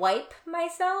I wipe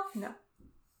myself? No.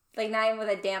 Like, not even with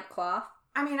a damp cloth?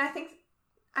 I mean, I think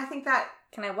that...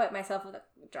 Can I wipe myself with a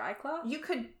dry cloth? You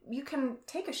can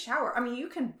take a shower. I mean, you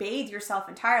can bathe yourself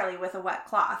entirely with a wet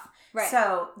cloth. Right.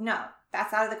 So, no,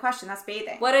 that's out of the question. That's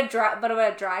bathing. But a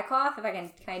dry cloth?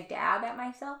 Can I dab at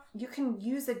myself? You can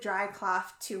use a dry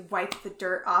cloth to wipe the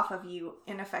dirt off of you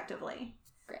ineffectively.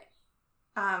 Great.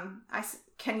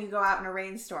 Can you go out in a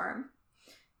rainstorm?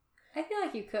 I feel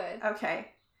like you could.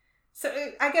 Okay. So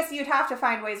I guess you'd have to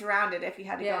find ways around it if you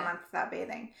had to go a month without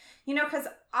bathing. Because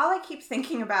all I keep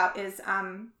thinking about is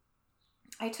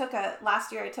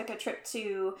last year I took a trip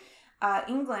to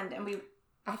England and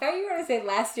I thought you were going to say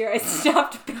last year I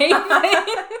stopped bathing.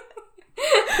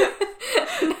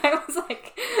 And I was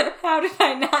like, how did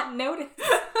I not notice?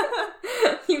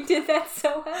 You did that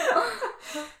so well.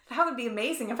 That would be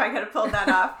amazing if I could have pulled that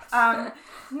off.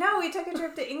 No, we took a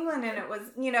trip to England and it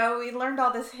was, we learned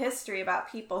all this history about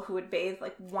people who would bathe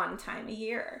like one time a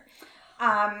year.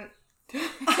 I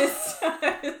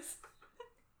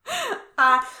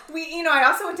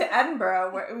also went to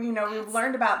Edinburgh where, we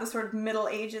learned about the sort of Middle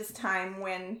Ages time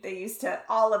when they used to,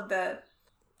 all of the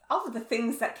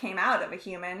things that came out of a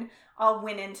human all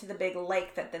went into the big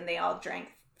lake that then they all drank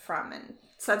from and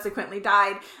subsequently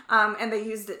died, and they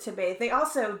used it to bathe. They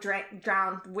also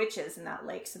drowned witches in that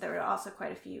lake, so there were also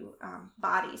quite a few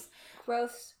bodies.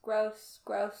 Gross.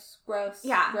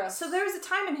 Yeah, gross. So there was a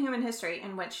time in human history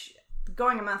in which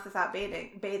going a month without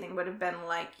bathing would have been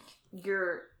like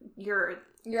you're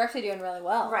actually doing really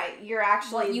well. Right, you're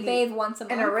actually you bathe once a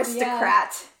month. An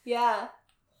aristocrat. Yeah.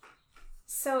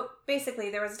 So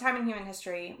basically, there was a time in human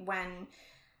history when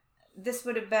this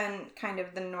would have been kind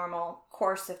of the normal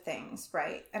course of things,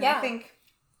 right? And I think,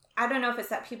 I don't know if it's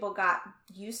that people got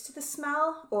used to the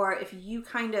smell or if you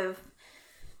kind of...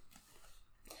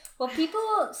 Well, people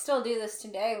still do this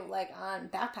today, like on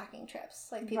backpacking trips.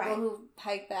 Like people who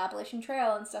hike the Appalachian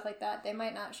Trail and stuff like that, they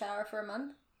might not shower for a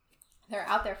month. They're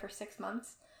out there for 6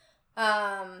 months.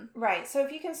 Right. So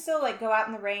if you can still like go out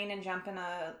in the rain and jump in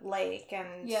a lake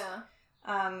and... Yeah.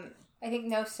 I think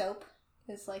no soap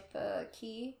is like the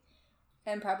key.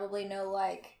 And probably no,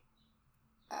 like,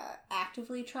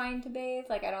 actively trying to bathe.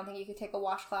 Like, I don't think you could take a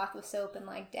washcloth with soap and,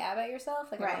 like, dab at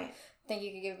yourself. Like, I don't think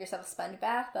you could give yourself a sponge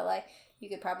bath. But, like, you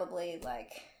could probably,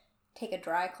 like, take a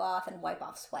dry cloth and wipe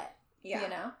off sweat.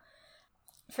 Yeah.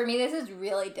 For me, this is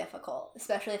really difficult.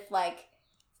 Especially if, like,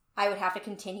 I would have to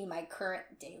continue my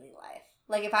current daily life.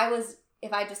 Like, if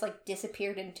I just, like,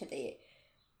 disappeared into the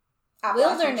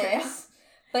wilderness...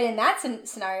 But in that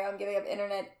scenario, I'm giving up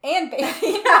internet and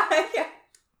bathing. Yeah.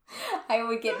 I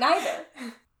would get neither.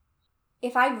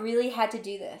 If I really had to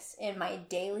do this in my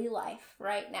daily life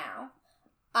right now,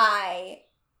 I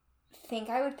think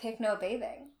I would pick no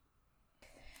bathing.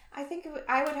 I think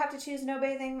I would have to choose no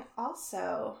bathing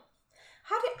also.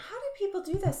 How did people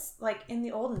do this, like, in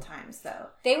the olden times, though?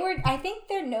 I think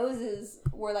their noses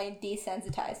were like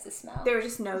desensitized to smell. They were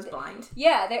just nose blind.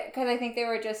 Yeah, because I think they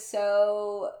were just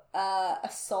so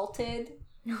assaulted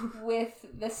with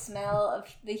the smell of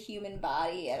the human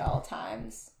body at all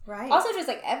times. Right. Also, just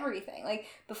like everything, like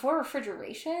before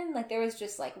refrigeration, like there was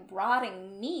just like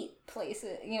rotting meat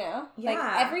places, you know? Yeah.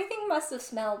 Like everything must have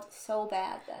smelled so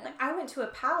bad then. Like I went to a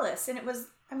palace, and it was,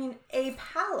 I mean, a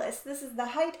palace. This is the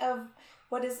height of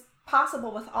what is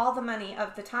possible with all the money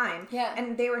of the time. Yeah.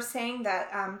 And they were saying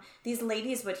that these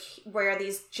ladies would wear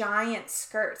these giant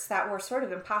skirts that were sort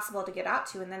of impossible to get out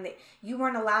to, and then you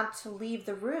weren't allowed to leave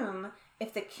the room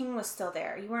if the king was still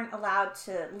there. You weren't allowed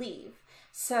to leave.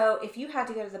 So if you had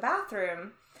to go to the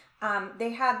bathroom,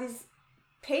 they had these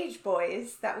page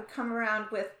boys that would come around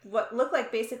with what looked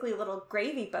like basically little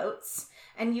gravy boats,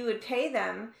 and you would pay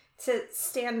them to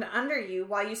stand under you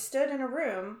while you stood in a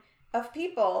room of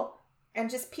people and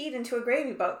just peed into a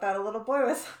gravy boat that a little boy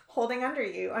was holding under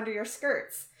you, under your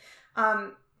skirts.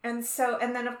 And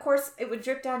then of course it would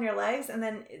drip down your legs, and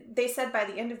then they said by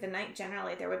the end of the night,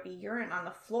 generally there would be urine on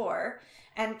the floor,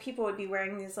 and people would be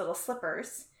wearing these little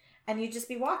slippers, and you'd just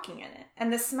be walking in it.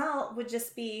 And the smell would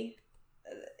just be,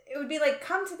 it would be like,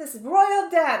 come to this royal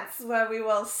dance where we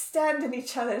will stand in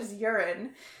each other's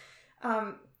urine.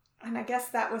 And I guess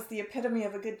that was the epitome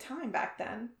of a good time back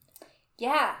then.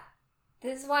 Yeah.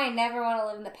 This is why I never want to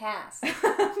live in the past.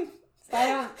 So I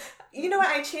don't... You know what?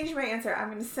 I changed my answer.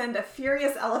 I'm going to send a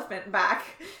furious elephant back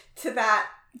to that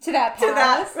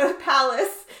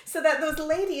palace so that those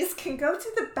ladies can go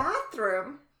to the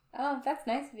bathroom. Oh, that's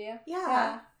nice of you.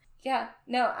 Yeah.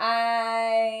 No,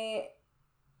 I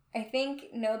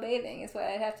think no bathing is what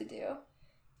I'd have to do.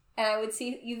 And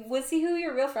you would see who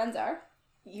your real friends are.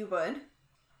 You would.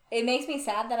 It makes me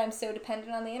sad that I'm so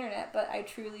dependent on the internet, but I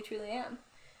truly, truly am.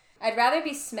 I'd rather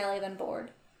be smelly than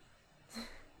bored.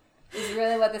 Is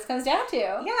really what this comes down to.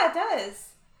 Yeah, it does.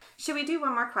 Should we do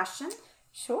one more question?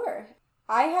 Sure.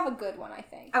 I have a good one, I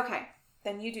think. Okay,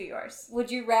 then you do yours.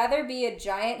 Would you rather be a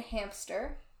giant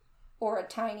hamster or a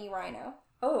tiny rhino?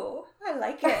 Oh, I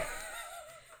like it.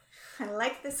 I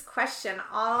like this question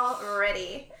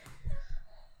already.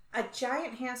 A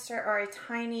giant hamster or a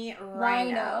tiny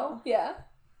rhino? Yeah.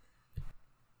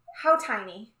 How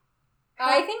tiny?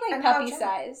 I think like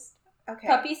puppy-sized. Okay.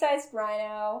 Puppy-sized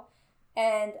rhino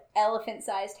and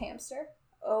elephant-sized hamster.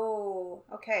 Oh,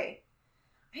 okay.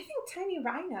 I think tiny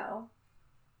rhino.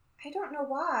 I don't know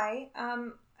why.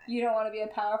 You don't want to be a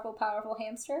powerful, powerful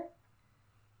hamster?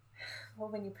 Well,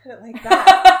 when you put it like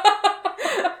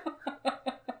that.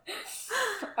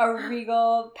 A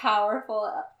regal,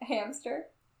 powerful hamster?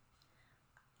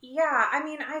 Yeah, I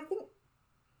mean, I think...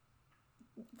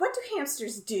 What do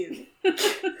hamsters do?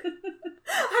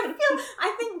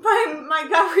 I think my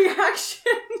gut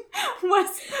reaction was...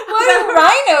 What do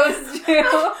rhinos do?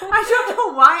 I don't know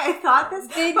why I thought this,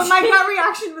 but my gut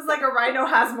reaction was like a rhino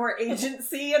has more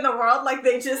agency in the world. Like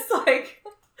they just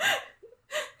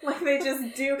they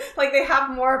just do, like they have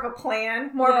more of a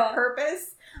plan, more of a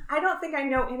purpose. I don't think I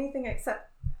know anything except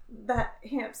that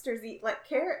hamsters eat like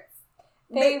carrots.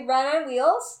 They run on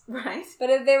wheels. Right. But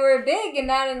if they were big and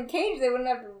not in a cage, they wouldn't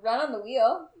have to run on the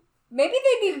wheel. Maybe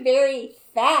they'd be very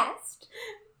fast.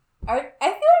 I feel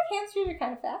like hamsters are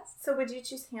kind of fast. So would you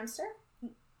choose hamster?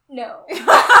 No.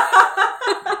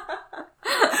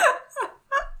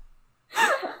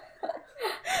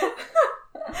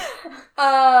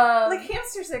 Like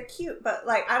hamsters are cute, but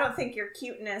like I don't think your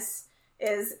cuteness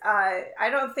is I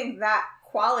don't think that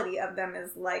quality of them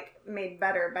is like made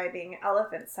better by being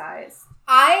elephant size.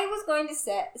 I was going to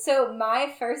say, so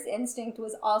my first instinct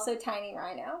was also tiny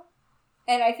rhino.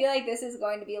 And I feel like this is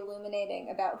going to be illuminating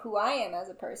about who I am as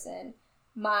a person.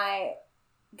 My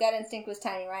gut instinct was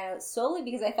tiny rhino solely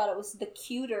because I thought it was the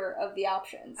cuter of the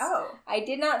options. Oh. I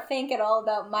did not think at all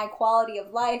about my quality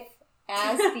of life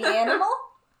as the animal.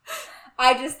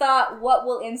 I just thought, what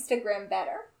will Instagram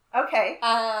better? Okay.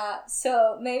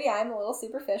 So maybe I'm a little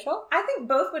superficial. I think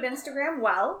both would Instagram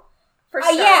well. For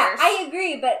starters. Yeah, I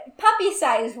agree, but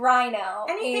puppy-sized rhino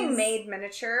anything made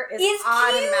miniature is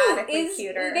automatically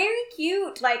cuter. Very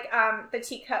cute. Like the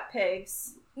teacup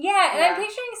pigs. Yeah, and I'm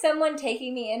picturing someone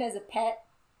taking me in as a pet,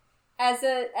 as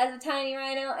a tiny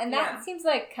rhino, and that seems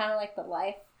like kind of like the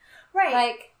life. Right.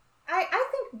 Like, I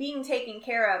think being taken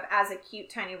care of as a cute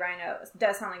tiny rhino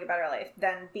does sound like a better life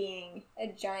than being a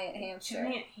giant hamster.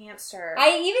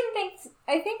 I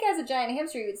think as a giant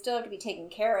hamster, you would still have to be taken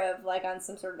care of, like on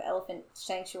some sort of elephant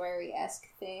sanctuary-esque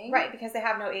thing. Right, because they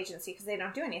have no agency, because they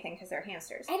don't do anything, because they're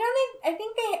hamsters. I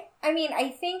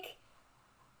think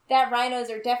that rhinos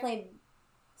are definitely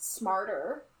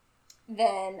smarter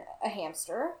than a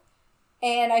hamster.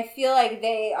 And I feel like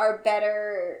they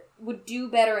would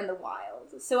do better in the wild.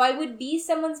 So I would be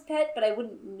someone's pet, but I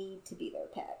wouldn't need to be their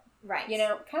pet. Right. You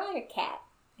know, kind of like a cat,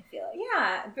 I feel like.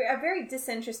 Yeah, a very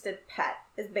disinterested pet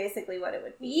is basically what it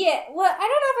would be. Yeah, well, I don't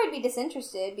know if I'd be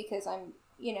disinterested because I'm,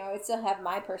 you know, I still have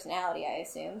my personality, I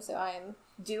assume, so I'm...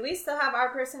 Do we still have our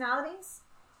personalities?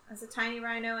 As a tiny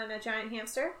rhino and a giant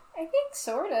hamster? I think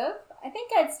sort of. I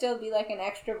think I'd still be like an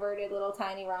extroverted little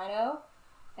tiny rhino,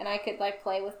 and I could like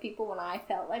play with people when I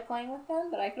felt like playing with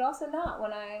them, but I could also not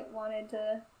when I wanted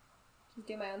to just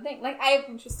do my own thing. Like,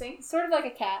 Interesting. Sort of like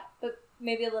a cat, but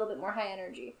maybe a little bit more high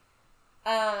energy.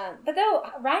 But though,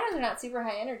 rhinos are not super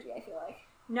high energy, I feel like.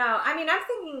 No, I mean, I'm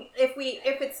thinking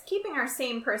if it's keeping our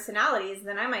same personalities,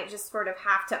 then I might just sort of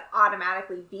have to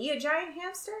automatically be a giant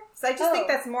hamster. So I just think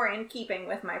that's more in keeping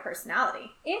with my personality.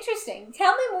 Interesting.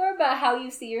 Tell me more about how you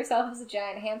see yourself as a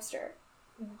giant hamster.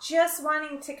 Just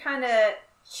wanting to kind of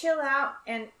chill out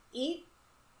and eat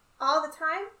all the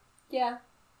time. Yeah.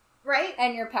 Right?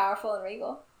 And you're powerful and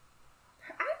regal.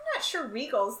 I'm not sure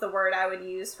regal's the word I would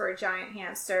use for a giant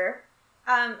hamster.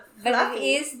 But it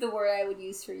is the word I would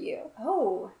use for you.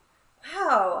 Oh,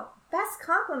 wow. Best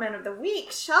compliment of the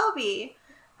week, Shelby.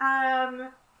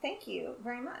 Thank you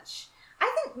very much.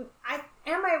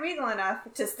 Am I regal enough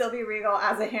to still be regal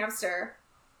as a hamster?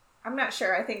 I'm not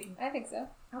sure. I think so.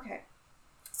 Okay.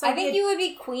 So I think you would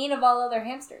be queen of all other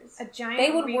hamsters. A giant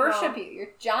They would regal, worship you.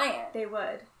 You're giant. They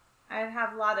would. I'd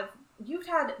have a lot of... You'd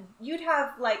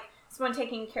have, like, someone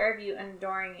taking care of you and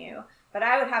adoring you. But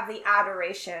I would have the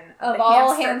adoration of the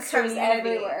all hamsters community.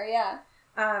 Everywhere, yeah.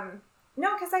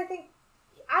 No, because I think...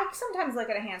 I sometimes look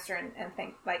at a hamster and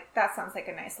think, like, that sounds like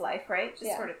a nice life, right?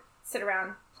 Just sort of sit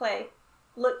around, play,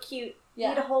 look cute,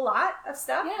 eat a whole lot of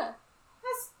stuff. Yeah.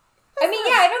 That's I mean,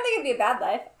 I don't think it'd be a bad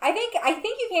life. I think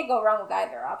you can't go wrong with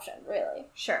either option, really.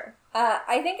 Sure.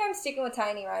 I think I'm sticking with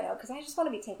tiny rhino because I just want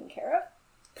to be taken care of.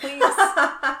 Please.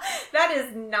 That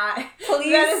is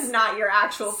not your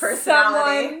actual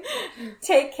personality. Someone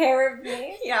take care of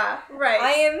me. Yeah, right.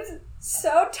 I am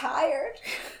so tired.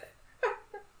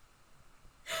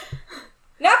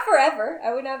 Not forever.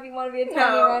 I would not want to be a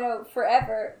tiny rhino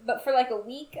forever, but for like a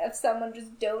week of someone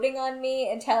just doting on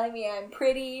me and telling me I'm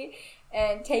pretty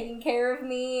and taking care of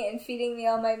me and feeding me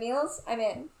all my meals, I'm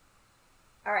in.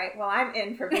 All right, well, I'm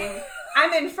in for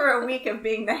a week of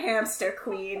being the hamster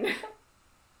queen.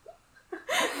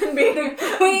 The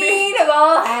queen of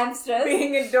all hamsters.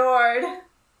 Being adored.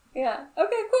 Yeah.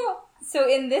 Okay, cool. So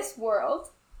in this world,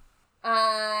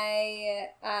 I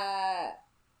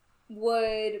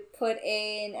would put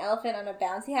an elephant on a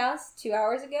bouncy house 2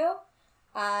 hours ago.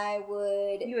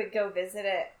 You would go visit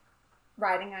it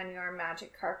riding on your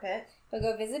magic carpet. I would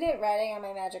go visit it riding on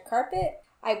my magic carpet.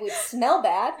 I would smell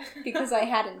bad because I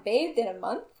hadn't bathed in a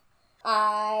month.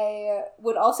 I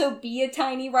would also be a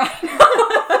tiny rhino.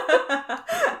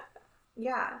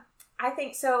 Yeah. I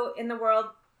think so in the world,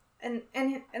 and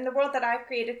in the world that I've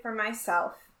created for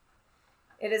myself,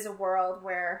 it is a world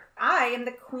where I am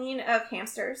the queen of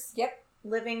hamsters. Yep.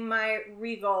 Living my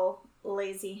regal,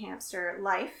 lazy hamster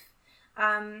life.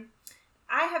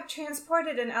 I have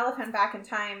transported an elephant back in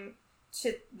time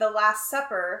to the Last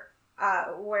Supper,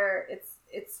 where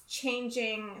it's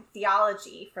changing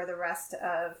theology for the rest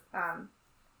of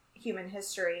human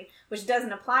history, which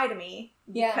doesn't apply to me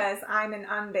because I'm an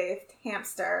unbathed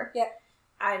hamster. Yep.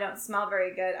 I don't smell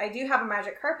very good. I do have a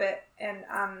magic carpet, and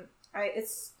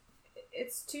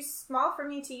it's too small for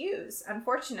me to use,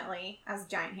 unfortunately, as a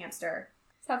giant hamster.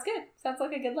 Sounds good. Sounds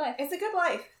like a good life. It's a good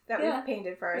life that we've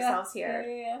painted for ourselves here.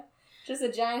 Yeah. Just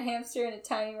a giant hamster and a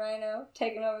tiny rhino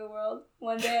taking over the world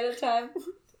one day at a time.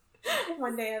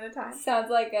 One day at a time.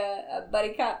 Sounds like a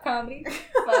buddy cop comedy,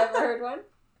 if I ever heard one.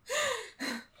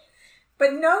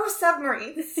 But no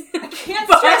submarines. I can't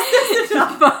stress this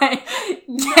enough. But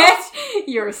get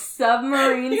your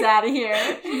submarines out of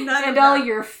here. And all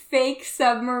your fake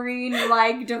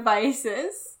submarine-like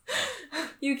devices.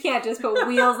 You can't just put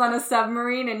wheels on a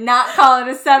submarine and not call it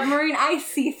a submarine. I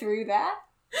see through that.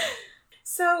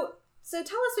 So tell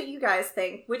us what you guys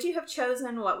think. Would you have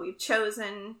chosen what we've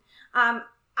chosen?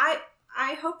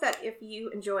 I hope that if you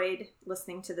enjoyed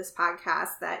listening to this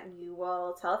podcast, that you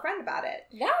will tell a friend about it.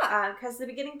 Yeah. Because the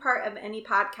beginning part of any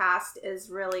podcast is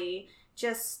really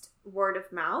just word of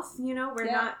mouth. You know,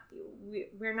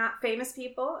 we're not famous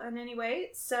people in any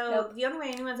way. So The only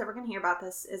way anyone's ever going to hear about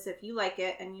this is if you like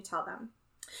it and you tell them.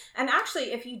 And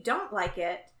actually, if you don't like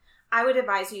it, I would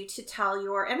advise you to tell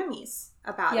your enemies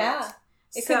about it.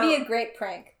 It could be a great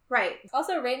prank. Right.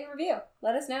 Also, rate and review.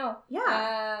 Let us know.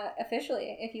 Yeah.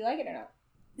 Officially, if you like it or not.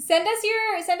 Send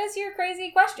us your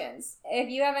crazy questions. If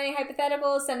you have any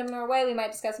hypotheticals, send them our way. We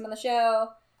might discuss them on the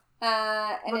show.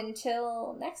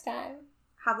 Until next time.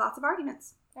 Have lots of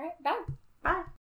arguments. All right. Bye. Bye.